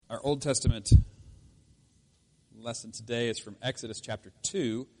Our Old Testament lesson today is from Exodus chapter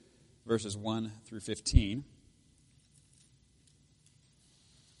 2, verses 1 through 15.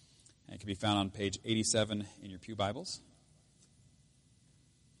 And it can be found on page 87 in your pew Bibles.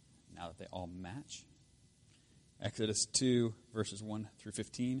 Now that they all match. Exodus 2, verses 1 through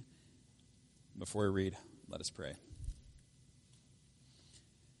 15. Before we read, let us pray.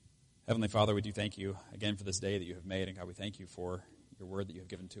 Heavenly Father, we do thank you again for this day that you have made. And God, we thank you for your word that you have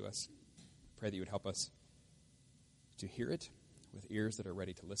given to us. Pray that you would help us to hear it with ears that are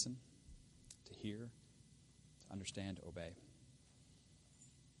ready to listen, to hear, to understand, to obey.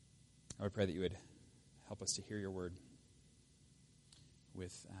 I would pray that you would help us to hear your word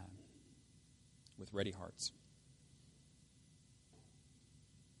with ready hearts.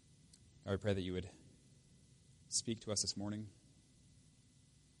 I would pray that you would speak to us this morning,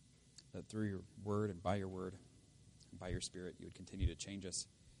 that through your word and by your Spirit, you would continue to change us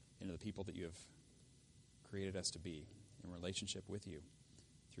into the people that you have created us to be in relationship with you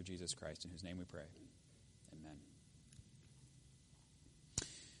through Jesus Christ, in whose name we pray. Amen.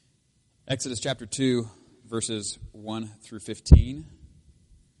 Exodus chapter 2, verses 1 through 15. It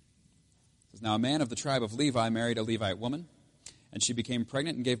says, Now a man of the tribe of Levi married a Levite woman, and she became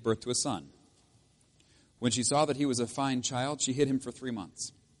pregnant and gave birth to a son. When she saw that he was a fine child, she hid him for 3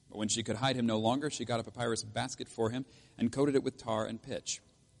 months. But when she could hide him no longer, she got a papyrus basket for him and coated it with tar and pitch.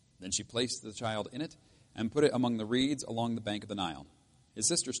 Then she placed the child in it and put it among the reeds along the bank of the Nile. His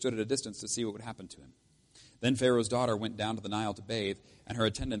sister stood at a distance to see what would happen to him. Then Pharaoh's daughter went down to the Nile to bathe, and her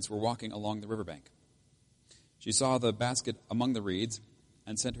attendants were walking along the riverbank. She saw the basket among the reeds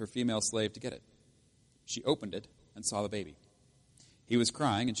and sent her female slave to get it. She opened it and saw the baby. He was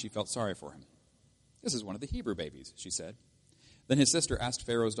crying, and she felt sorry for him. This is one of the Hebrew babies, she said. Then his sister asked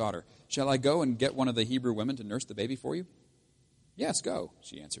Pharaoh's daughter, Shall I go and get one of the Hebrew women to nurse the baby for you? Yes, go,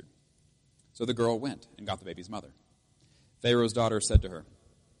 she answered. So the girl went and got the baby's mother. Pharaoh's daughter said to her,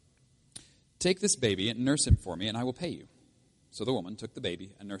 Take this baby and nurse him for me, and I will pay you. So the woman took the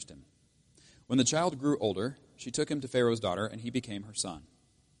baby and nursed him. When the child grew older, she took him to Pharaoh's daughter, and he became her son.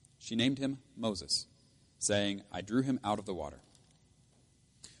 She named him Moses, saying, I drew him out of the water.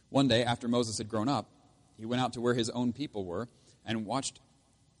 One day, after Moses had grown up, he went out to where his own people were and watched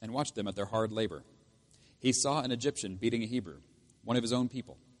them at their hard labor. He saw an Egyptian beating a Hebrew, one of his own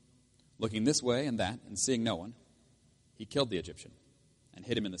people. Looking this way and that, and seeing no one, he killed the Egyptian and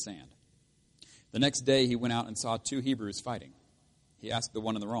hid him in the sand. The next day he went out and saw 2 Hebrews fighting. He asked the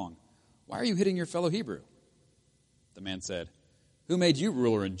one in the wrong, Why are you hitting your fellow Hebrew? The man said, Who made you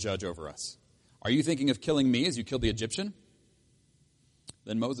ruler and judge over us? Are you thinking of killing me as you killed the Egyptian?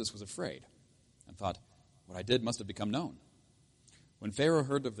 Then Moses was afraid and thought, What I did must have become known. When Pharaoh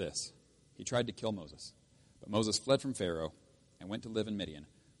heard of this, he tried to kill Moses. But Moses fled from Pharaoh and went to live in Midian,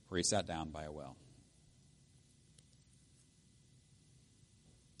 where he sat down by a well.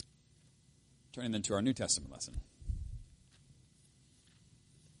 Turning then to our New Testament lesson.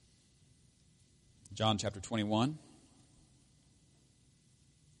 John chapter 21.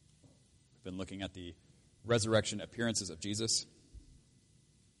 We've been looking at the resurrection appearances of Jesus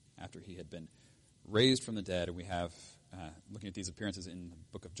after he had been raised from the dead. And we have looking at these appearances in the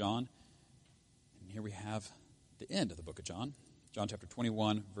book of John. And here we have the end of the book of John. John chapter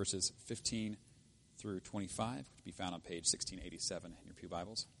 21, verses 15 through 25, which can be found on page 1687 in your pew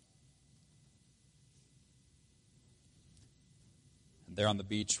Bibles. And there on the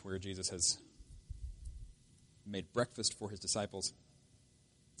beach where Jesus has made breakfast for his disciples,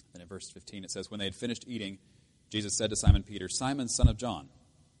 then in verse 15 it says, When they had finished eating, Jesus said to Simon Peter, Simon, son of John,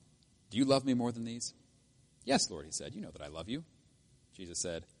 do you love me more than these? Yes, Lord, he said, you know that I love you. Jesus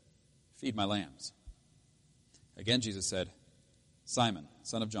said, Feed my lambs. Again Jesus said, Simon,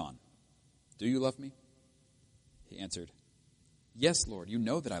 son of John, do you love me? He answered, Yes, Lord, you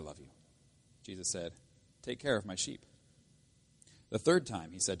know that I love you. Jesus said, Take care of my sheep. The third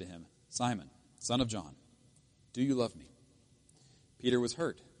time he said to him, Simon, son of John, do you love me? Peter was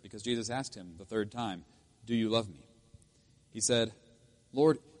hurt because Jesus asked him the third time, Do you love me? He said,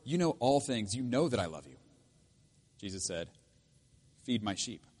 Lord, you know all things. You know that I love you. Jesus said, Feed my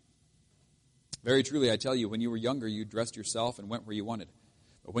sheep. Very truly, I tell you, when you were younger, you dressed yourself and went where you wanted.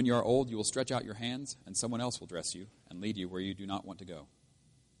 But when you are old, you will stretch out your hands, and someone else will dress you and lead you where you do not want to go.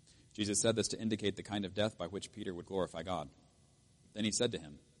 Jesus said this to indicate the kind of death by which Peter would glorify God. Then he said to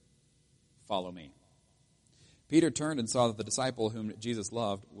him, Follow me. Peter turned and saw that the disciple whom Jesus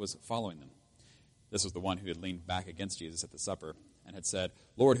loved was following them. This was the one who had leaned back against Jesus at the supper and had said,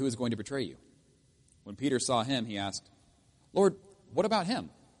 Lord, who is going to betray you? When Peter saw him, he asked, Lord, what about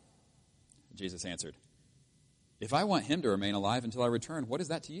him? Jesus answered, If I want him to remain alive until I return, what is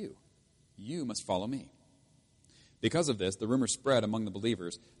that to you? You must follow me." Because of this, the rumor spread among the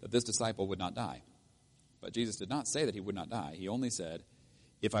believers that this disciple would not die. But Jesus did not say that he would not die. He only said,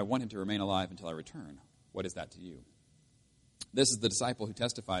 "If I want him to remain alive until I return, what is that to you?" This is the disciple who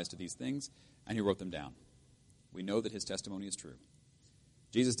testifies to these things, and he wrote them down. We know that his testimony is true.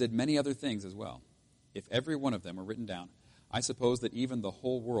 Jesus did many other things as well. If every one of them were written down, I suppose that even the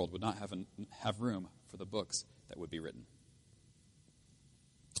whole world would not have room for the books that would be written.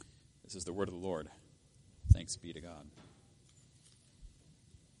 This is the word of the Lord. Thanks be to God.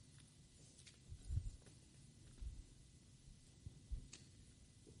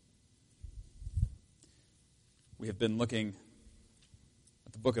 We have been looking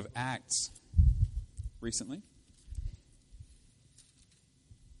at the book of Acts recently,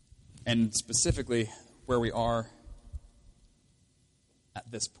 and specifically where we are at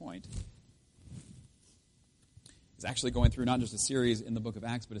this point is actually going through not just a series in the book of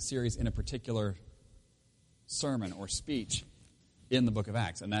Acts, but a series in a particular sermon or speech in the book of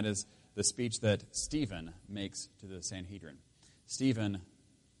Acts, and that is the speech that Stephen makes to the Sanhedrin. Stephen,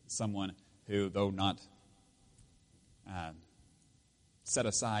 someone who, though not set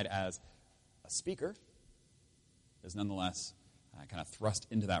aside as a speaker, is nonetheless kind of thrust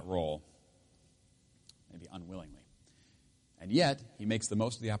into that role, maybe unwillingly. And yet, he makes the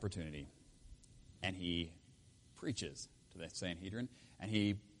most of the opportunity, and he preaches to the Sanhedrin, and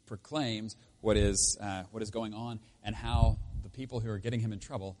he proclaims what is going on and how the people who are getting him in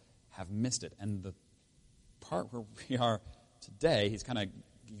trouble have missed it. And the part where we are today,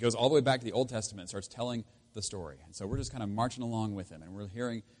 he goes all the way back to the Old Testament and starts telling the story. And so we're just kind of marching along with him, and we're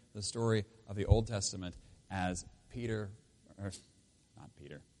hearing the story of the Old Testament as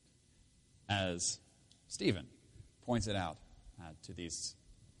as Stephen points it out to these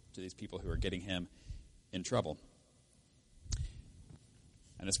people who are getting him in trouble.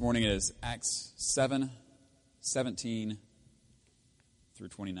 And this morning it is Acts 7:17 through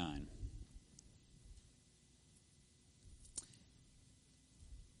 29.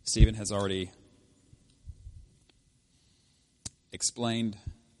 Stephen has already explained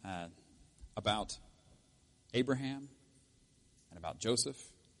about Abraham and about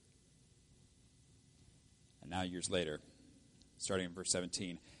Joseph. And now, years later, starting in verse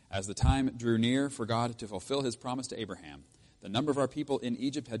 17, as the time drew near for God to fulfill his promise to Abraham, the number of our people in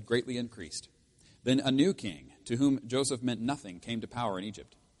Egypt had greatly increased. Then a new king, to whom Joseph meant nothing, came to power in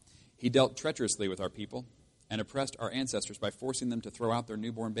Egypt. He dealt treacherously with our people and oppressed our ancestors by forcing them to throw out their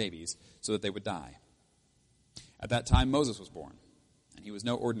newborn babies so that they would die. At that time Moses was born, and he was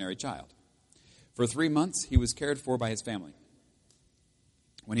no ordinary child. For 3 months he was cared for by his family.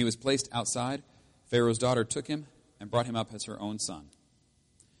 When he was placed outside, Pharaoh's daughter took him and brought him up as her own son.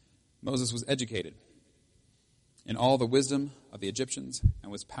 Moses was educated in all the wisdom of the Egyptians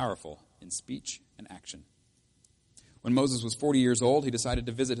and was powerful in speech and action. When Moses was 40 years old, he decided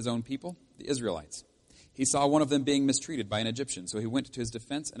to visit his own people, the Israelites. He saw one of them being mistreated by an Egyptian, so he went to his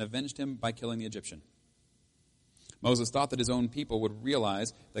defense and avenged him by killing the Egyptian. Moses thought that his own people would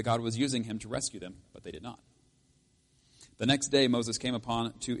realize that God was using him to rescue them, but they did not. The next day, Moses came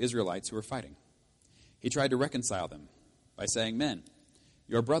upon 2 Israelites who were fighting. He tried to reconcile them by saying, "Men,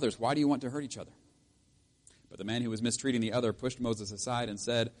 you're brothers, why do you want to hurt each other?" But the man who was mistreating the other pushed Moses aside and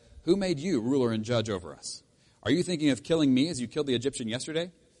said, "Who made you ruler and judge over us? Are you thinking of killing me as you killed the Egyptian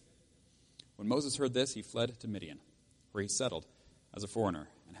yesterday?" When Moses heard this, he fled to Midian, where he settled as a foreigner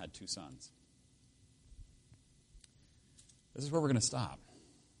and had 2 sons. This is where we're going to stop.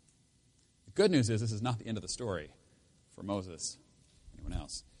 The good news is this is not the end of the story for Moses or anyone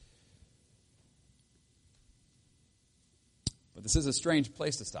else. But this is a strange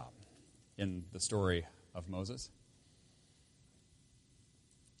place to stop in the story of Moses.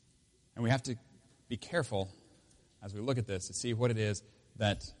 And we have to be careful as we look at this to see what it is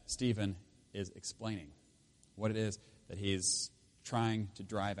that Stephen is explaining, what it is that he's trying to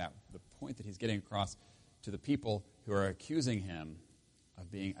drive at, the point that he's getting across to the people who are accusing him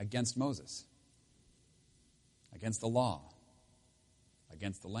of being against Moses, against the law,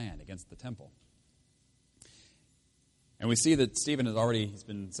 against the land, against the temple. And we see that Stephen he's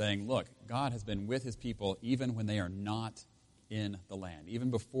been saying, look, God has been with his people even when they are not in the land, even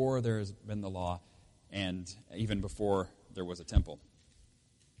before there's been the law and even before there was a temple.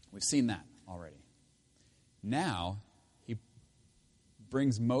 We've seen that already. Now, he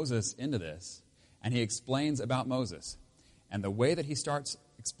brings Moses into this, and he explains about Moses. And the way that he starts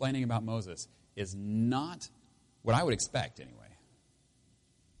explaining about Moses is not what I would expect anyway.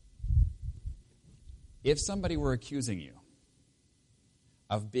 If somebody were accusing you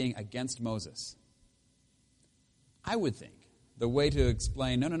of being against Moses, I would think the way to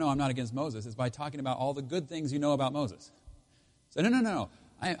explain, no, I'm not against Moses, is by talking about all the good things you know about Moses. So, no,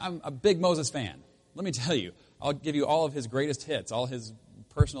 I'm a big Moses fan. Let me tell you, I'll give you all of his greatest hits, all his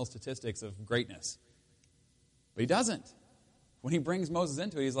personal statistics of greatness. But he doesn't. When he brings Moses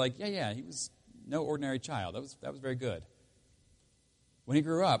into it, he's like, yeah, he was no ordinary child. That was very good. When he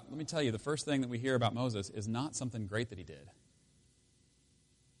grew up, let me tell you, the first thing that we hear about Moses is not something great that he did,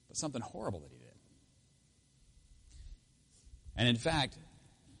 but something horrible that he did. And in fact,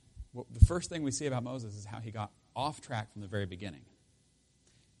 the first thing we see about Moses is how he got off track from the very beginning.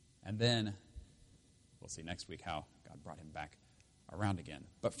 And then we'll see next week how God brought him back around again.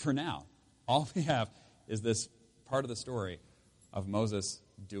 But for now, all we have is this part of the story of Moses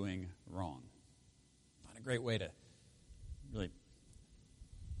doing wrong. Not a great way to really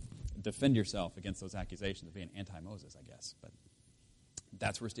defend yourself against those accusations of being anti-Moses, I guess. But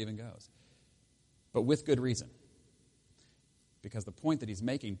that's where Stephen goes. But with good reason. Because the point that he's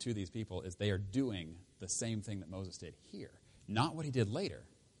making to these people is they are doing the same thing that Moses did here. Not what he did later,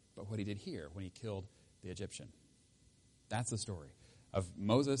 but what he did here when he killed the Egyptian. That's the story of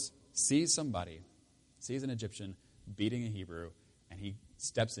Moses sees an Egyptian beating a Hebrew, and he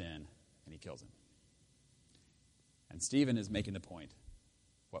steps in and he kills him. And Stephen is making the point,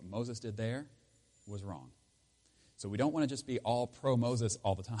 what Moses did there was wrong. So we don't want to just be all pro-Moses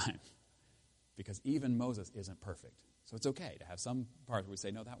all the time, because even Moses isn't perfect. So it's okay to have some parts where we say,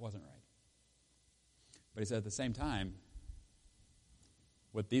 no, that wasn't right. But he said at the same time,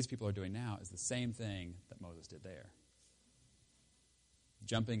 what these people are doing now is the same thing that Moses did there.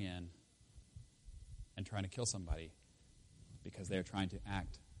 Jumping in and trying to kill somebody because they're trying to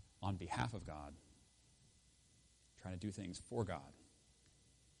act on behalf of God, trying to do things for God,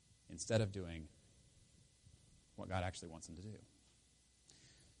 instead of doing what God actually wants them to do.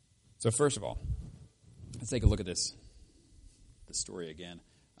 So first of all, let's take a look at this story again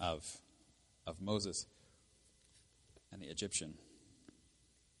of Moses and the Egyptian.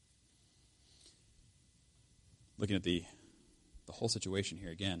 Looking at the whole situation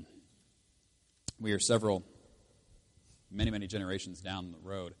here again, we are many generations down the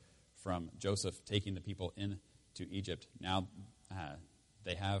road from Joseph taking the people into Egypt. Now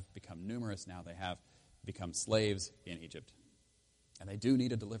they have become numerous. Now they have become slaves in Egypt. And they do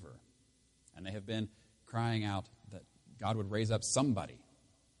need a deliverer. And they have been crying out that God would raise up somebody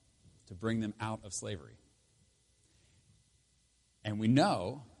to bring them out of slavery. And we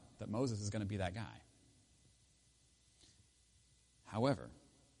know that Moses is going to be that guy. However,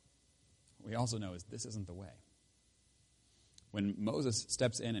 what we also know is this isn't the way. When Moses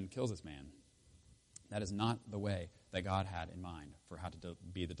steps in and kills this man, that is not the way that God had in mind for how to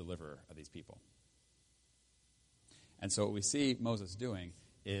be the deliverer of these people. And so what we see Moses doing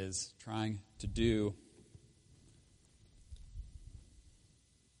is trying to do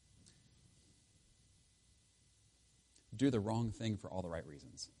the wrong thing for all the right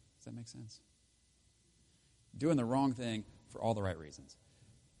reasons. Does that make sense? Doing the wrong thing for all the right reasons.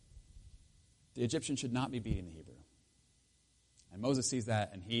 The Egyptian should not be beating the Hebrew. And Moses sees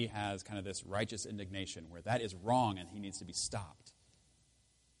that, and he has kind of this righteous indignation where that is wrong and he needs to be stopped.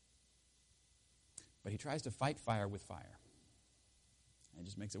 But he tries to fight fire with fire. And it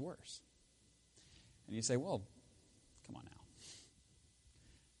just makes it worse. And you say, well, come on now.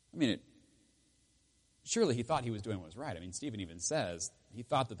 I mean, surely he thought he was doing what was right. I mean, Stephen even says he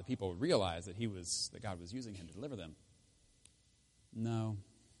thought that the people would realize that that God was using him to deliver them. No.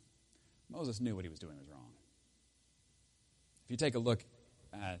 Moses knew what he was doing was wrong. If you take a look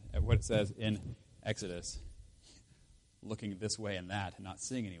at what it says in Exodus, looking this way and that and not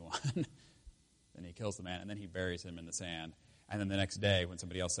seeing anyone, then he kills the man, and then he buries him in the sand. And then the next day, when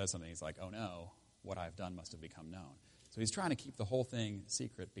somebody else says something, he's like, oh no, what I've done must have become known. So he's trying to keep the whole thing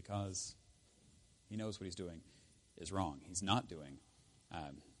secret because he knows what he's doing is wrong. He's not doing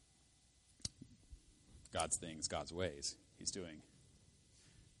God's things, God's ways. He's doing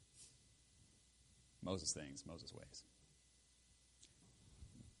Moses' things, Moses' ways.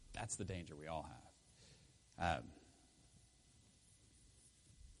 That's the danger we all have.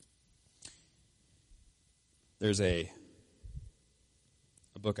 There's a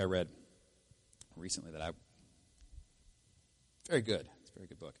book I read recently that very good. It's a very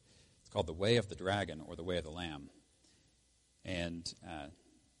good book. It's called The Way of the Dragon or The Way of the Lamb. And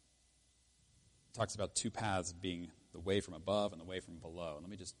talks about two paths being the way from above and the way from below. And let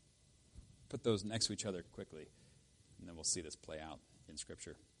me just put those next to each other quickly, and then we'll see this play out in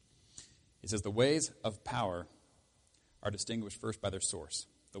Scripture. He says, the ways of power are distinguished first by their source.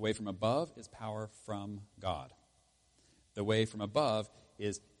 The way from above is power from God. The way from above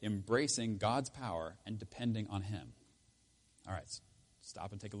is embracing God's power and depending on him. All right,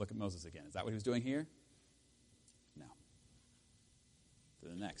 stop and take a look at Moses again. Is that what he was doing here? No. To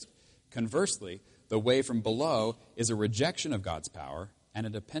the next. Conversely, the way from below is a rejection of God's power and a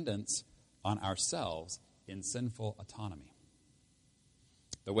dependence on ourselves in sinful autonomy.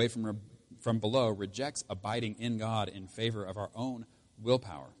 The way from below rejects abiding in God in favor of our own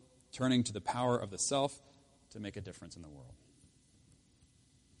willpower, turning to the power of the self to make a difference in the world.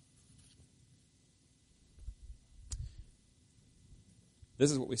 This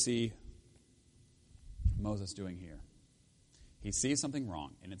is what we see Moses doing here. He sees something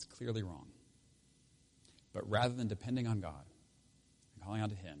wrong, and it's clearly wrong. But rather than depending on God, and calling out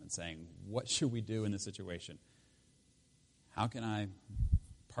to him and saying, what should we do in this situation? How can I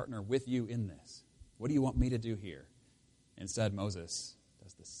partner with you in this? What do you want me to do here? Instead, Moses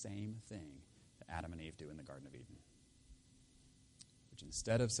does the same thing that Adam and Eve do in the Garden of Eden. Which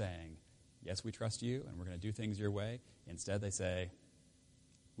instead of saying, yes, we trust you and we're going to do things your way, instead they say,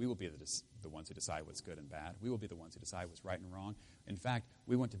 we will be the ones who decide what's good and bad. We will be the ones who decide what's right and wrong. In fact,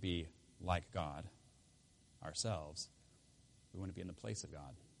 we want to be like God ourselves. We want to be in the place of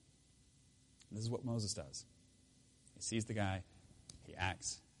God. And this is what Moses does. He sees the guy. He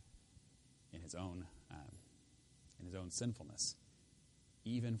acts in his own sinfulness,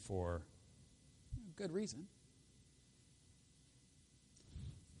 even for good reason.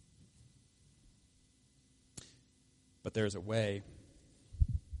 But there's a way.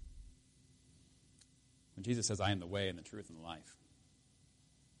 When Jesus says, I am the way and the truth and the life,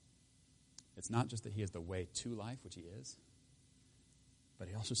 it's not just that he is the way to life, which he is, but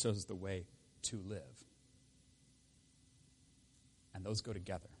he also shows us the way to live. And those go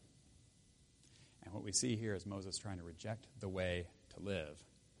together. And what we see here is Moses trying to reject the way to live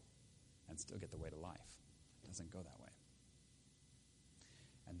and still get the way to life. It doesn't go that way.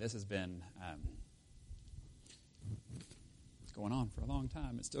 And this has been it's going on for a long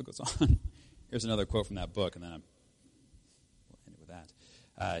time. It still goes on. Here's another quote from that book, and then we'll end it with that.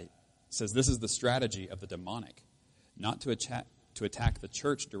 It says, this is the strategy of the demonic, not to attack the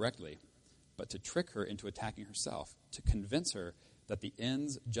church directly, but to trick her into attacking herself, to convince her that the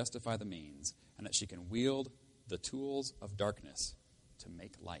ends justify the means, and that she can wield the tools of darkness to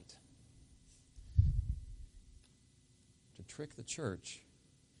make light. To trick the church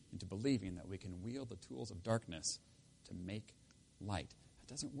into believing that we can wield the tools of darkness to make light. It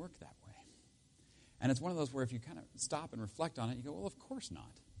doesn't work that way. And it's one of those where if you kind of stop and reflect on it, you go, well, of course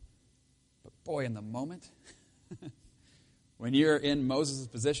not. But boy, in the moment, when you're in Moses'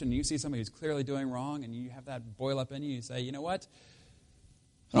 position and you see somebody who's clearly doing wrong and you have that boil up in you, you say, you know what?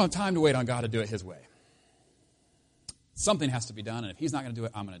 I don't have time to wait on God to do it his way. Something has to be done, and if he's not going to do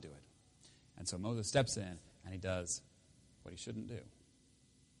it, I'm going to do it. And so Moses steps in, and he does what he shouldn't do.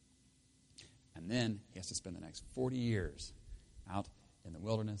 And then he has to spend the next 40 years out in the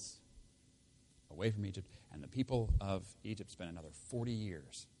wilderness, away from Egypt, and the people of Egypt spend another 40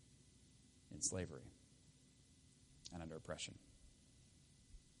 years in slavery and under oppression.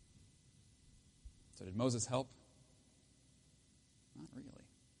 So did Moses help? Not really.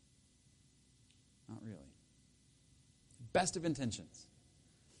 Not really. Best of intentions.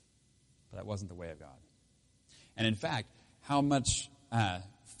 But that wasn't the way of God. And in fact, how much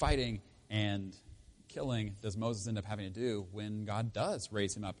fighting and killing does Moses end up having to do when God does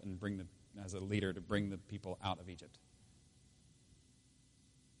raise him up and bring as a leader to bring the people out of Egypt?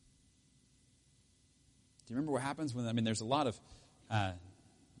 Do you remember what happens when, there's a lot of,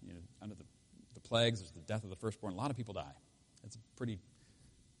 under the plagues, there's the death of the firstborn. A lot of people die. It's a pretty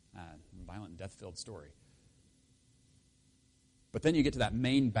violent, death-filled story. But then you get to that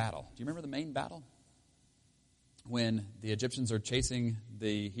main battle. Do you remember the main battle? When the Egyptians are chasing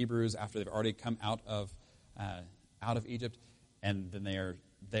the Hebrews after they've already come out of Egypt, and then they are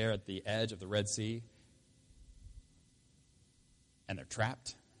there at the edge of the Red Sea, and they're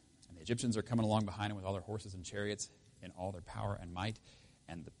trapped, and the Egyptians are coming along behind them with all their horses and chariots in all their power and might,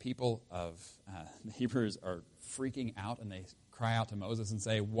 and the people of the Hebrews are freaking out, and they cry out to Moses and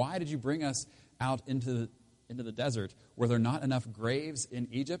say, why did you bring us out into the desert? Were there not enough graves in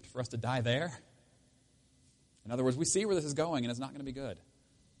Egypt for us to die there? In other words, we see where this is going, and it's not going to be good.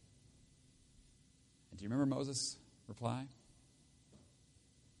 And do you remember Moses' reply?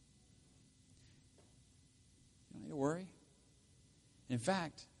 You don't need to worry. In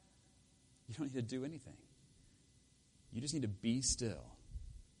fact, you don't need to do anything. You just need to be still.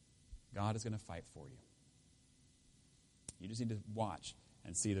 God is going to fight for you. You just need to watch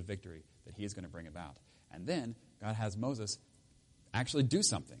and see the victory that he is going to bring about. And then God has Moses actually do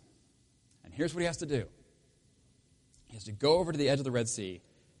something. And here's what he has to do. He has to go over to the edge of the Red Sea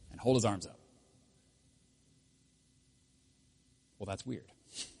and hold his arms up. Well, that's weird.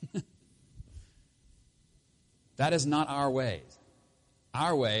 That is not our way.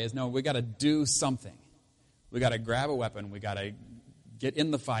 Our way is, no, we got to do something. We got to grab a weapon. We got to get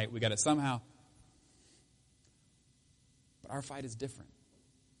in the fight. We got to somehow. But our fight is different.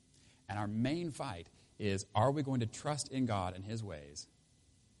 And our main fight is, are we going to trust in God and his ways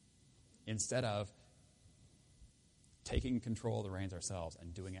instead of taking control of the reins ourselves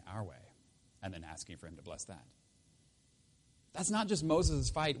and doing it our way and then asking for him to bless that? That's not just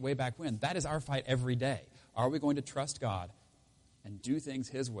Moses' fight way back when. That is our fight every day. Are we going to trust God and do things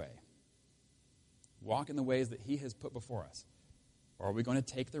his way? Walk in the ways that he has put before us? Or are we going to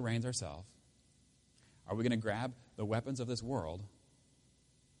take the reins ourselves? Are we going to grab the weapons of this world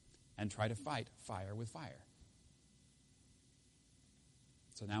and try to fight fire with fire?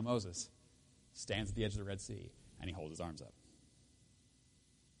 So now Moses stands at the edge of the Red Sea and he holds his arms up.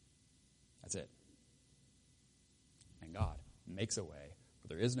 That's it. And God makes a way where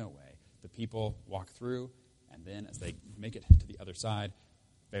there is no way. The people walk through, and then as they make it to the other side,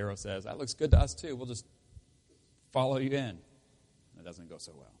 Pharaoh says, that looks good to us too. We'll just follow you in. And it doesn't go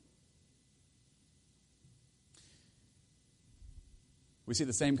so well. We see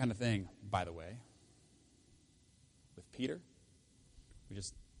the same kind of thing, by the way, with Peter. We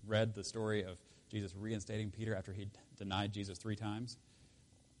just read the story of Jesus reinstating Peter after he denied Jesus 3 times.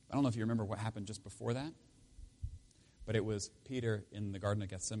 I don't know if you remember what happened just before that, but it was Peter in the Garden of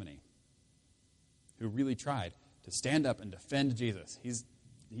Gethsemane who really tried to stand up and defend Jesus.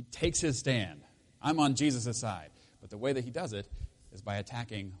 He takes his stand. I'm on Jesus' side. But the way that he does it is by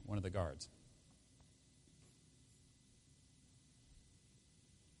attacking one of the guards.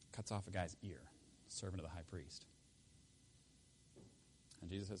 Cuts off a guy's ear, servant of the high priest. And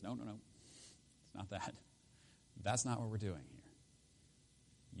Jesus says, no. It's not that. That's not what we're doing here.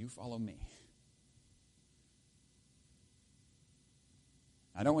 You follow me.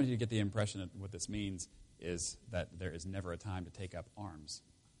 I don't want you to get the impression that what this means is that there is never a time to take up arms.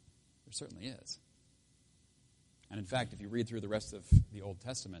 There certainly is. And in fact, if you read through the rest of the Old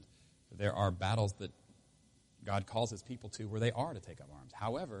Testament, there are battles that God calls his people to where they are to take up arms.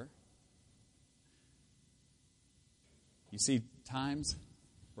 However, you see times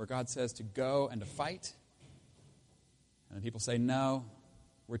where God says to go and to fight, and the people say, no,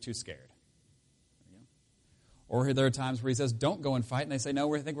 we're too scared. Or there are times where he says, don't go and fight, and they say, no,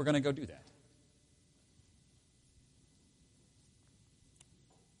 we think we're going to go do that.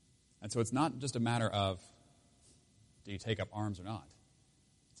 And so it's not just a matter of, do you take up arms or not?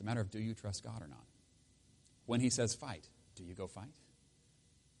 It's a matter of, do you trust God or not? When he says fight, do you go fight?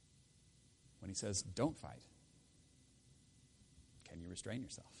 When he says don't fight, can you restrain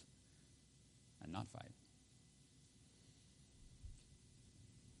yourself and not fight?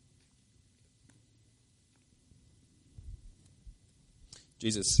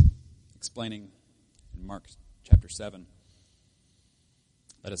 Jesus, explaining in Mark chapter 7,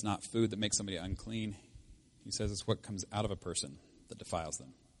 that it's not food that makes somebody unclean. He says it's what comes out of a person that defiles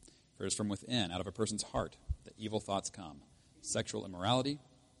them. For it is from within, out of a person's heart, that evil thoughts come. Sexual immorality,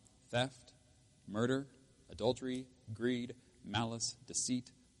 theft, murder, adultery, greed, malice, deceit,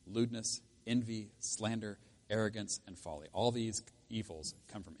 lewdness, envy, slander, arrogance, and folly. All these evils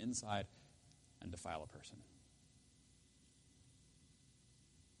come from inside and defile a person.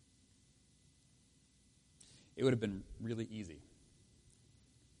 It would have been really easy,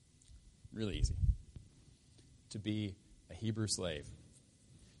 to be a Hebrew slave,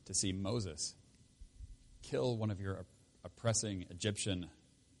 to see Moses kill one of your oppressing Egyptian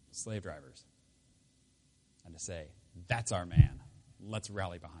slave drivers, and to say, that's our man. Let's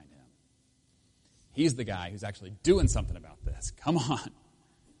rally behind him. He's the guy who's actually doing something about this. Come on.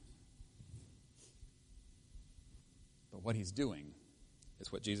 But what he's doing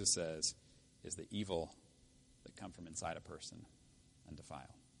is what Jesus says is the evil that come from inside a person and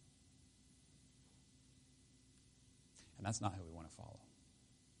defile. And that's not who we want to follow.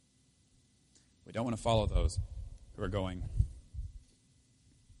 We don't want to follow those who are going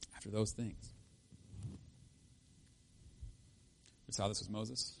after those things. We saw this with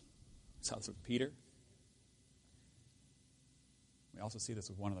Moses. We saw this with Peter. We also see this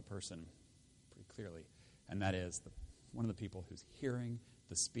with one other person pretty clearly, and that is one of the people who's hearing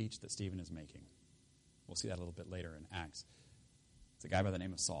the speech that Stephen is making. We'll see that a little bit later in Acts. It's a guy by the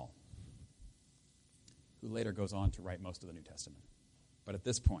name of Saul, who later goes on to write most of the New Testament. But at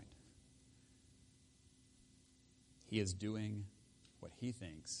this point, he is doing what he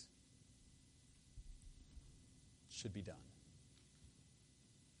thinks should be done.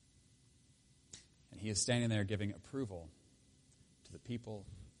 And he is standing there giving approval to the people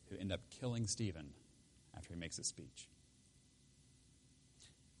who end up killing Stephen after he makes his speech.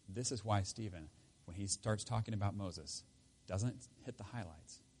 This is why Stephen, when he starts talking about Moses, doesn't hit the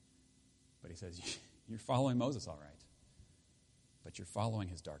highlights. But he says, you're following Moses all right, but you're following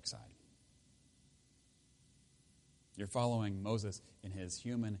his dark side. You're following Moses in his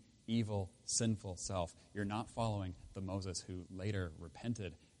human, evil, sinful self. You're not following the Moses who later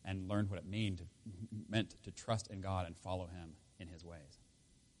repented and learned what it meant to trust in God and follow him in his ways.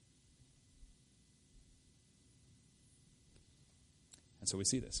 And so we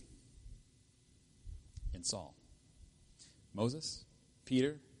see this in Saul. Moses,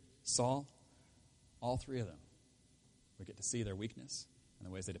 Peter, Saul, all three of them. We get to see their weakness and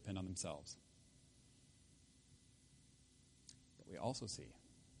the ways they depend on themselves. But we also see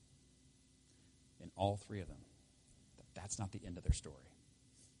in all three of them that that's not the end of their story.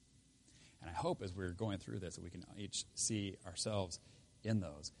 And I hope as we're going through this that we can each see ourselves in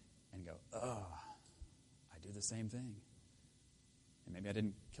those and go, I do the same thing. And maybe I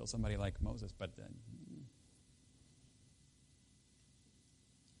didn't kill somebody like Moses, but then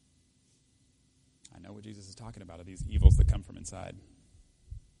I know what Jesus is talking about are these evils that come from inside.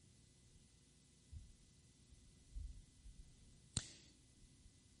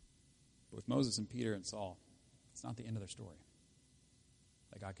 But with Moses and Peter and Saul, it's not the end of their story.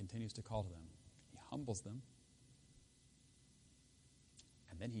 That God continues to call to them. He humbles them.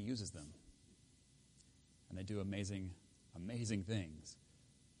 And then he uses them. And they do amazing, amazing things.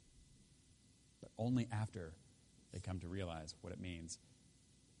 But only after they come to realize what it means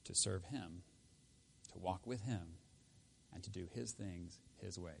to serve him, to walk with him, and to do his things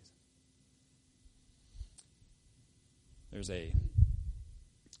his ways. There's a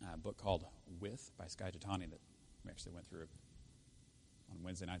book called With by Skye Jethani that we actually went through on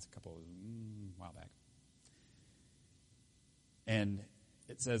Wednesday nights a while back. And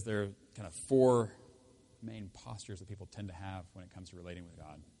it says there are kind of four main postures that people tend to have when it comes to relating with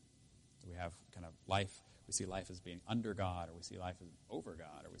God. So we have kind of life. We see life as being under God, or we see life as over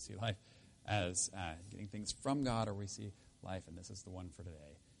God, or we see life as getting things from God, or we see life, and this is the one for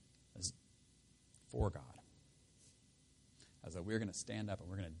today, as for God. As though we're going to stand up and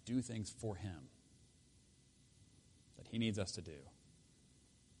we're going to do things for him that he needs us to do.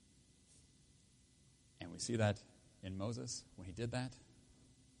 And we see that in Moses. When he did that,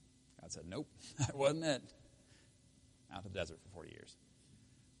 God said, nope, that wasn't it. Out to the desert for 40 years.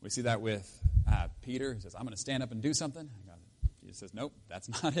 We see that with Peter. He says, I'm going to stand up and do something. And Jesus says, nope, that's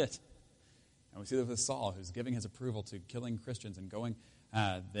not it. And we see that with Saul, who's giving his approval to killing Christians and going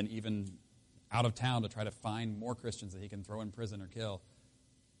then even out of town to try to find more Christians that he can throw in prison or kill.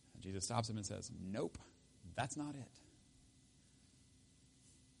 And Jesus stops him and says, nope, that's not it.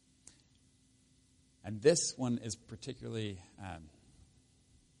 And this one is particularly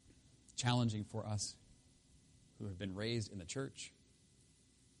challenging for us who have been raised in the church,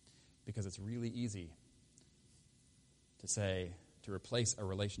 because it's really easy to say, to replace a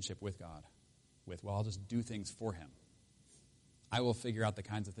relationship with God with, well, I'll just do things for him. I will figure out the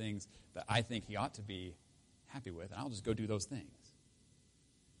kinds of things that I think he ought to be happy with, and I'll just go do those things.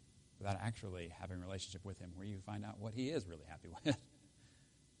 Without actually having a relationship with him where you find out what he is really happy with.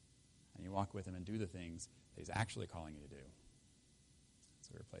 And you walk with him and do the things that he's actually calling you to do.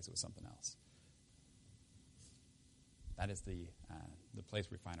 So we replace it with something else. That is the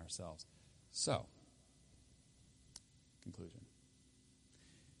place we find ourselves. So, conclusion.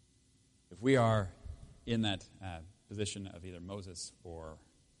 If we are in that position of either Moses or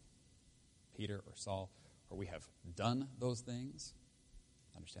Peter or Saul, or we have done those things,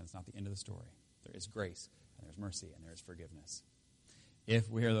 understand it's not the end of the story. There is grace, and there's mercy, and there is forgiveness. If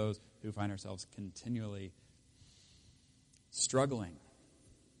we are those who find ourselves continually struggling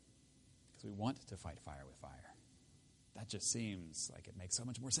because we want to fight fire with fire, that just seems like it makes so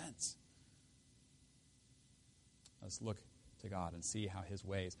much more sense. Let's look to God and see how his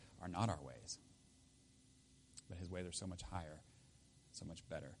ways are not our ways, but his ways are so much higher, so much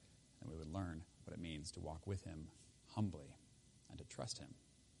better, and we would learn what it means to walk with him humbly and to trust him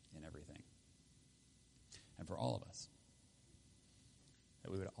in everything. And for all of us,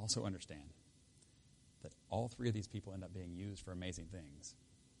 that we would also understand that all three of these people end up being used for amazing things,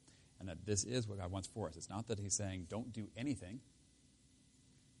 and that this is what God wants for us. It's not that he's saying, don't do anything.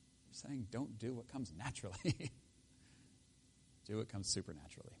 He's saying, don't do what comes naturally. Do what comes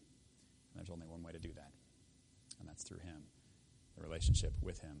supernaturally. And there's only one way to do that, and that's through him, the relationship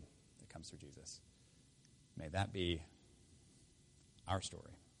with him that comes through Jesus. May that be our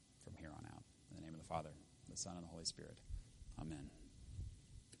story from here on out. In the name of the Father, the Son, and the Holy Spirit. Amen.